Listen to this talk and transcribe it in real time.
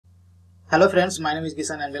Hello friends, my name is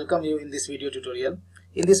Kisan and welcome you in this video tutorial.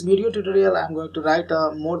 In this video tutorial, I am going to write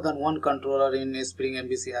more than one controller in a Spring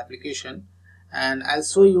MVC application, and I'll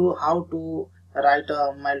show you how to write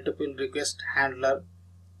a multiple request handler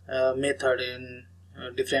method in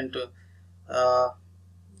different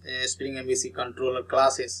Spring MVC controller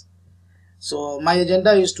classes. So my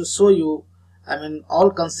agenda is to show you,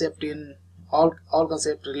 all concept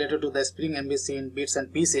related to the Spring MVC in bits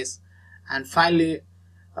and pieces, and finally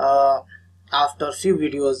after few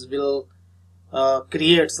videos we'll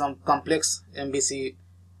create some complex MVC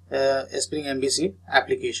Spring MVC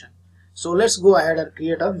application. So let's go ahead and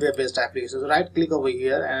create a web-based application. So right click over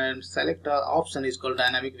here and select the option is called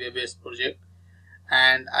dynamic web-based project,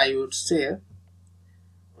 and I would say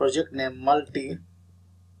project name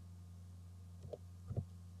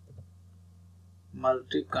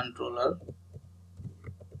multi-controller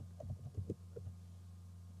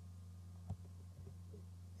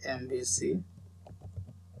MVC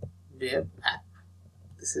web app.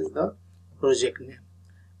 This is the project name,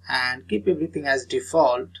 and keep everything as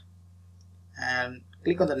default and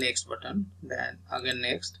click on the next button, then again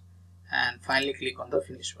next, and finally click on the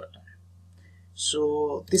finish button.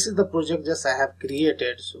 So this is the project just I have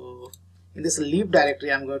created. So in this lib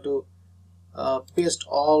directory I'm going to paste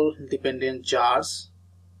all dependent jars.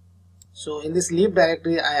 So in this lib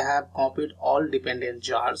directory I have copied all dependent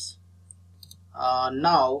jars.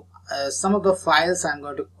 Now some of the files I'm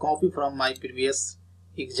going to copy from my previous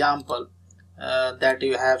example that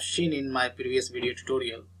you have seen in my previous video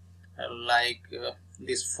tutorial, like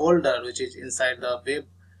this folder which is inside the web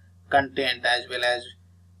content, as well as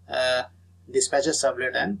dispatcher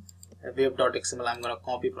servlet and web.xml. I'm going to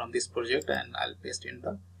copy from this project and I'll paste in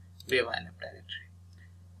the web.inf directory.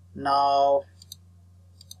 Now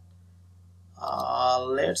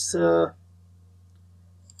let's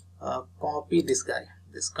copy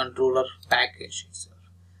this controller package itself,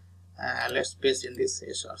 and let's paste in this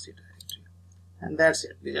src directory, and that's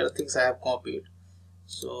it. These are the things I have copied.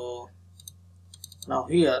 So now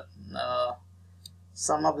here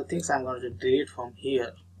some of the things I'm going to delete from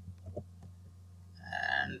here,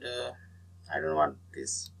 and I don't want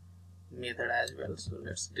this method as well, so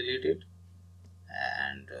let's delete it.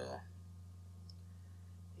 And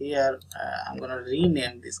here I'm going to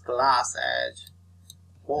rename this class as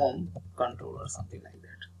home controller, something like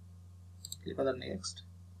that. Click on the next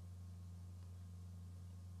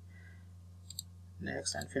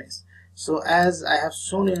and finish. So as I have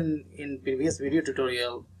shown in previous video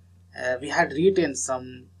tutorial, we had written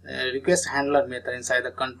some request handler method inside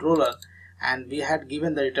the controller, and we had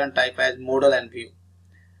given the return type as model and view.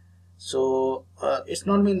 So it's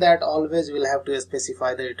not mean that always we'll have to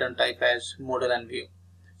specify the return type as model and view.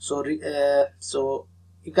 So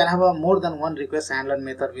you can have a more than one request handler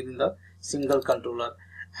method within the single controller,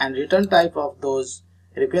 and return type of those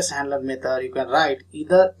request handler method you can write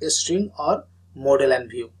either a string or model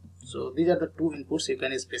and view. So these are the two inputs you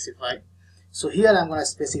can specify. So here I'm going to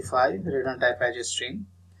specify return type as a string,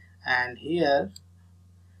 and here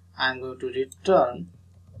I'm going to return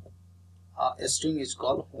a string is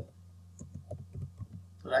called home,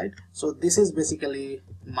 right? So this is basically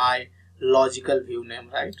my logical view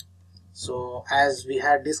name, right? So as we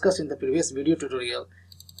had discussed in the previous video tutorial,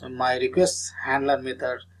 my request handler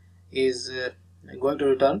method is going to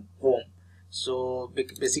return home. So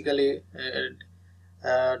basically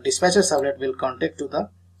dispatcher servlet will connect to the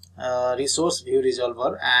resource view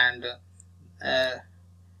resolver, and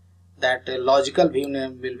that logical view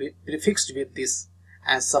name will be prefixed with this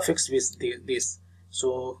and suffixed with this.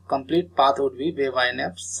 So complete path would be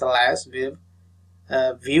web.inf /web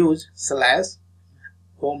views /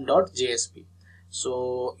 home.jsp.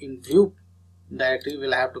 So in view directory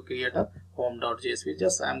we'll have to create a home.jsp.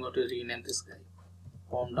 Just I'm going to rename this guy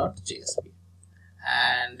home.jsp,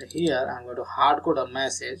 and here I'm going to hardcode a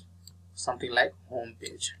message something like home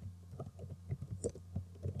page.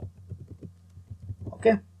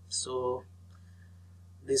 Okay, so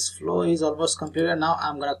this flow is almost completed. Now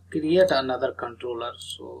I'm going to create another controller.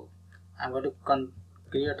 So I'm going to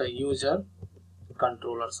create a user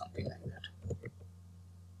controller, something like that.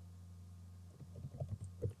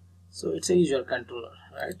 So it's a user controller,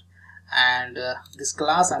 right? And this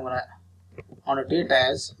class I'm going to annotate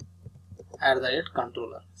as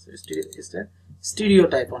 @controller. So it's a stereo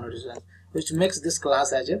type annotation, which makes this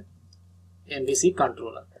class as a MVC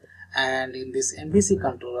controller. And in this MVC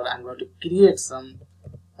controller I'm going to create some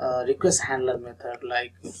request handler method,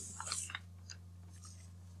 like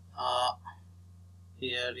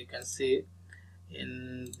here you can see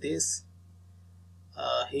in this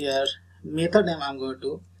here method name I'm going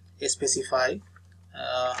to specify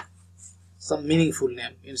some meaningful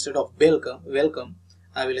name. Instead of welcome,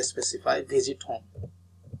 I will specify visit home.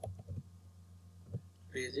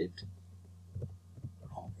 Visit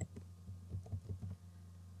home.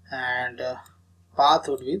 And path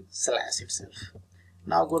would be slash itself.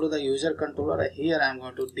 Now go to the user controller. Here I am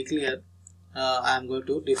going to declare, I am going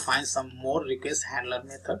to define some more request handler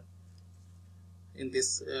method in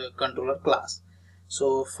this controller class.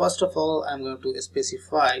 So first of all, I am going to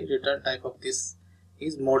specify return type of this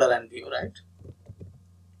is model and view, right?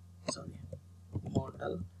 Sorry,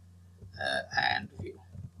 model and view.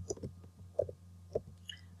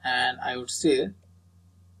 And I would say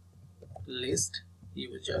list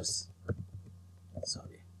users.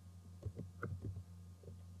 Sorry.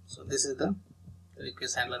 So this is the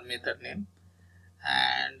request handler method name,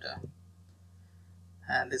 and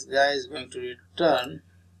this guy is going to return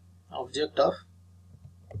object of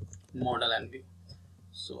model and view.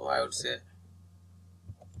 So I would say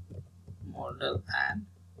model and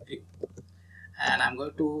view, and I'm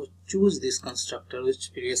going to choose this constructor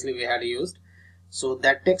which previously we had used. So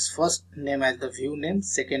that takes first name as the view name,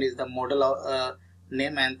 second is the model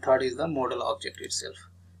name, and third is the model object itself.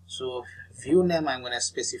 So view name I'm going to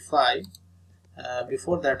specify.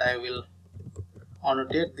 Before that I will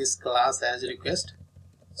annotate this class as request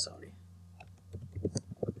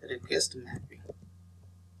mapping,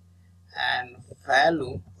 and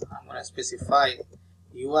value I'm going to specify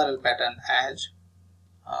URL pattern as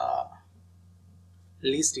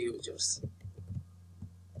list users,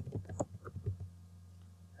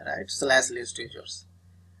 right, slash list users.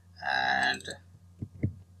 And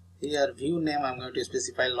here view name I'm going to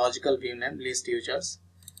specify logical view name list users,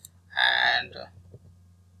 and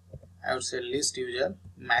I would say list user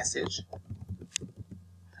message.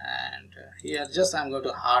 And here just I'm going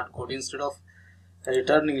to hard code, instead of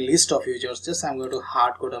returning list of users, just I'm going to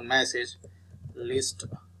hard code a message list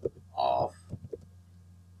of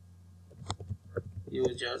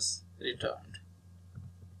users returned,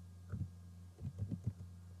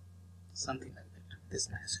 something like that, this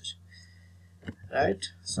message, right?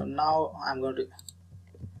 So now I'm going to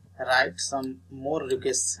write some more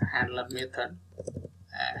request handler method,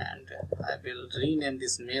 and I will rename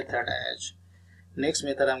this method as next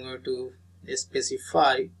method. I'm going to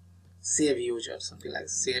specify save user, something like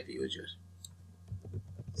save user,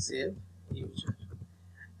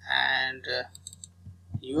 and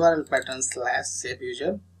URL pattern slash save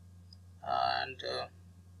user, and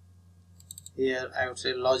here I would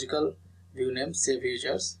say logical view name save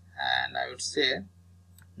users, and I would say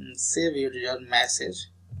save user message,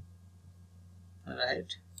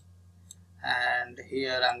 right? And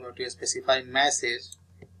here I'm going to specify message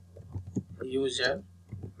user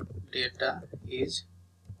data is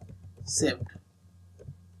saved.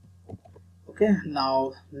 Okay,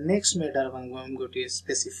 now next method I'm going to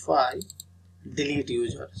specify delete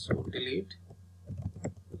user, so delete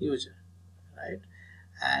user, right?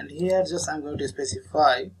 And here just I'm going to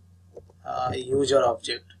specify a user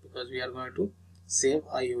object, because we are going to save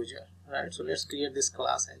a user, right? So let's create this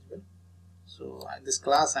class as well. So this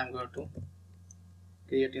class I'm going to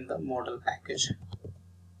create in the model package.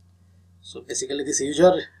 So basically this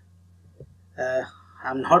user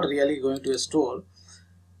I'm not really going to store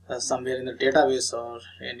somewhere in the database or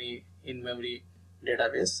any in-memory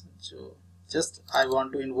database. So just I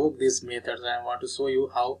want to invoke these methods, and I want to show you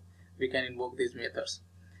how we can invoke these methods,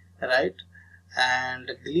 right?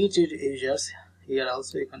 And delete users, here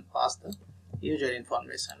also you can pass the user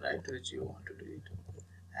information, right, which you want to delete,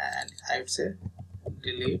 and I would say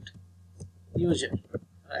delete user,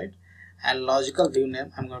 right? And logical view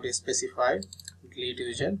name I'm going to specify delete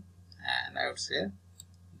user, and I would say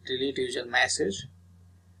delete user message,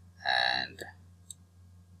 and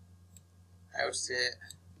I would say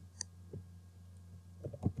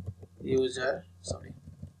user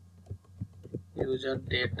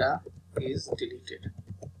data is deleted,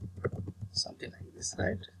 something like this,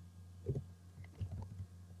 right?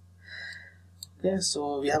 Okay,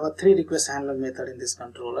 so we have a 3 request handler method in this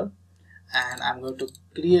controller, and I'm going to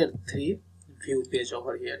create 3 view page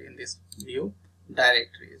over here in this view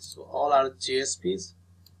directory. So all are JSPs.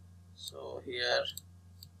 So here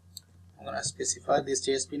I'm going to specify this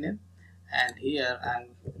JSP name, and here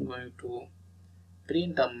I'm going to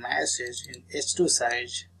print a message in H2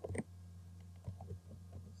 size.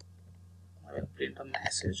 I will print a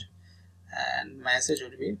message, and message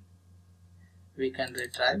would be we can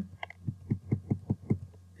retrieve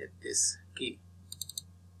with this key,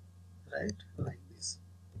 right, like this.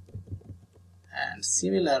 And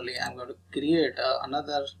similarly I'm going to create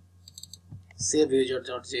another save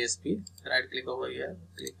user.jsp. right click over here,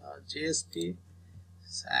 click JSP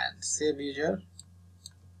and save user,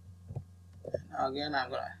 again I'm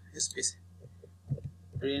gonna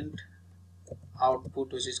print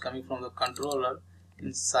output which is coming from the controller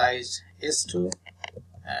in size S2,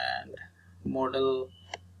 and model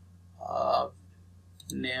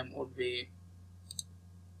name would be,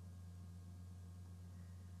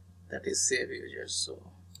 that is save user.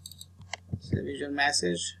 So save user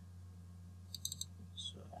message,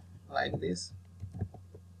 so like this.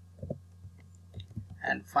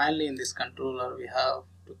 And finally in this controller we have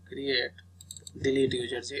to create delete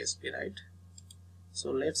user JSP, right?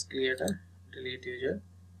 So let's create a delete user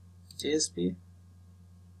JSP,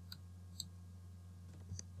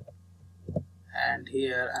 and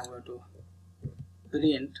here I'm going to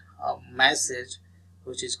print a message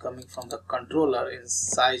which is coming from the controller in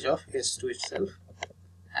size of S2 itself,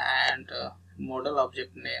 and model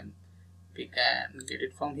object name we can get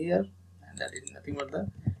it from here, and that is nothing but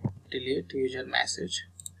the delete user message,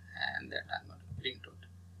 and that I'm going to print it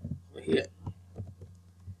over here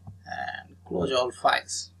and close all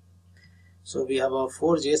files. So we have a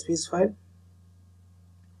 4 JSPs file,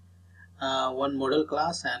 one model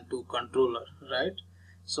class and 2 controller, right?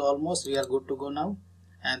 So almost we are good to go now.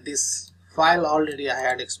 And this file already I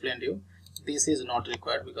had explained you, this is not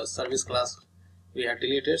required because service class we had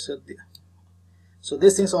deleted. So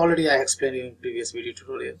these things already I explained in previous video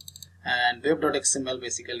tutorial. And web.xml,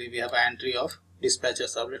 basically we have an entry of dispatcher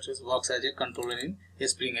servlet which works as a controller in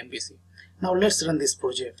Spring MVC. Now let's run this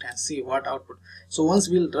project and see what output. So once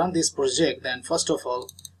we'll run this project, then first of all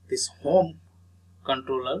this home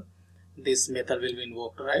controller, this method will be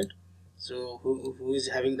invoked, right? So who is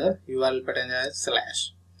having the URL pattern as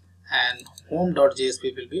slash, and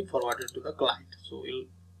home.jsp will be forwarded to the client. So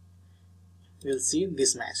we'll see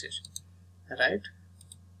this message, right?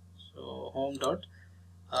 So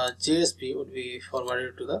home.jsp would be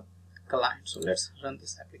forwarded to the client. So let's run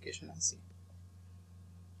this application and see.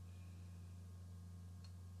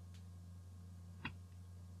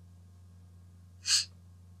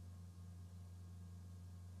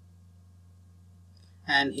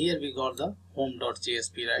 And here we got the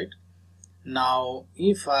home.jsp, right? Now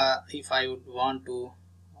if I would want to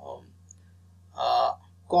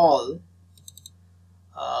call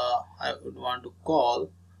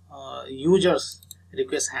users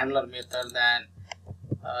request handler method, then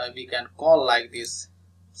we can call like this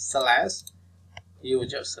slash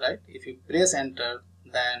users, right? If you press enter,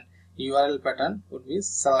 then URL pattern would be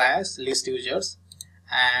slash list users,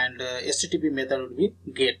 and HTTP method would be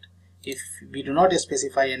get. If we do not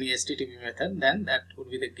specify any HTTP method, then that would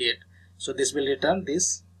be the get. So this will return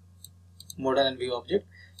this model and view object.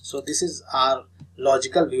 So this is our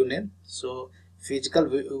logical view name. So physical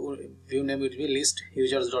view name will be list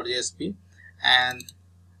users.jsp, and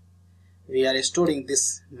we are storing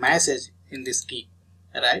this message in this key,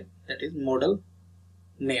 right? That is model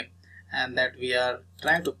name, and that we are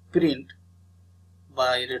trying to print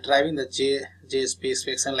by retrieving the JSP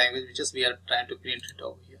specification language, which is we are trying to print it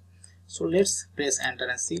over here. So let's press enter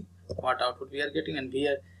and see what output we are getting, and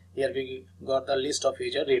here we got the list of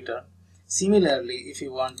user return. Similarly, if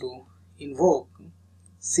you want to invoke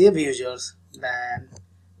save users, then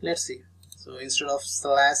let's see. So instead of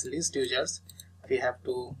slash list users, we have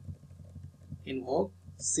to invoke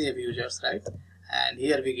save users, right? And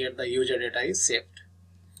here we get the user data is saved.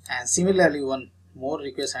 And similarly, one more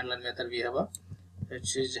request handler method we have,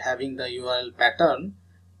 which is having the URL pattern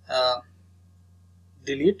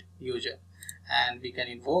delete user, and we can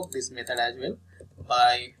invoke this method as well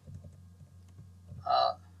by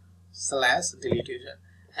slash delete user,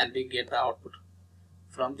 and we get the output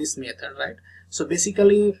from this method, right? So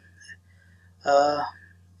basically I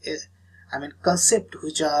mean concept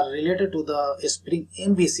which are related to the Spring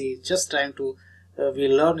MVC, just trying to we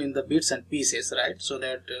learn in the bits and pieces, right? So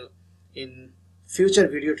that in future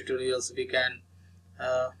video tutorials we can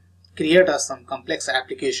create some complex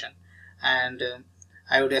application. And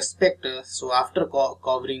I would expect so after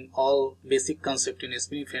covering all basic concept in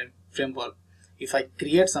Spring framework, if I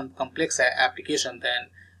create some complex application, then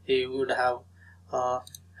you would have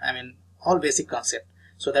I mean all basic concept,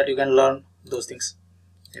 so that you can learn those things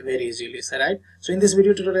very easily, right? So in this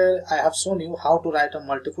video tutorial I have shown you how to write a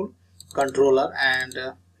multiple controller, and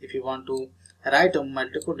if you want to write a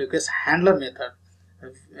multiple request handler method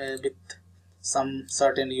with some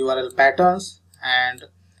certain URL patterns and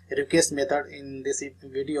request method. In this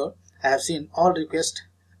video I have seen all request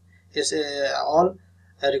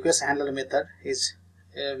handler method is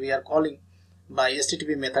we are calling by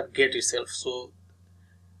HTTP method get itself.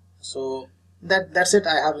 So that's it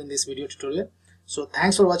I have in this video tutorial. So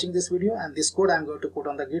thanks for watching this video, and this code I am going to put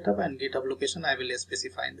on the GitHub, and GitHub location I will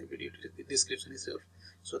specify in the video description itself.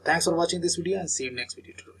 So thanks for watching this video, and see you in next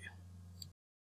video tutorial.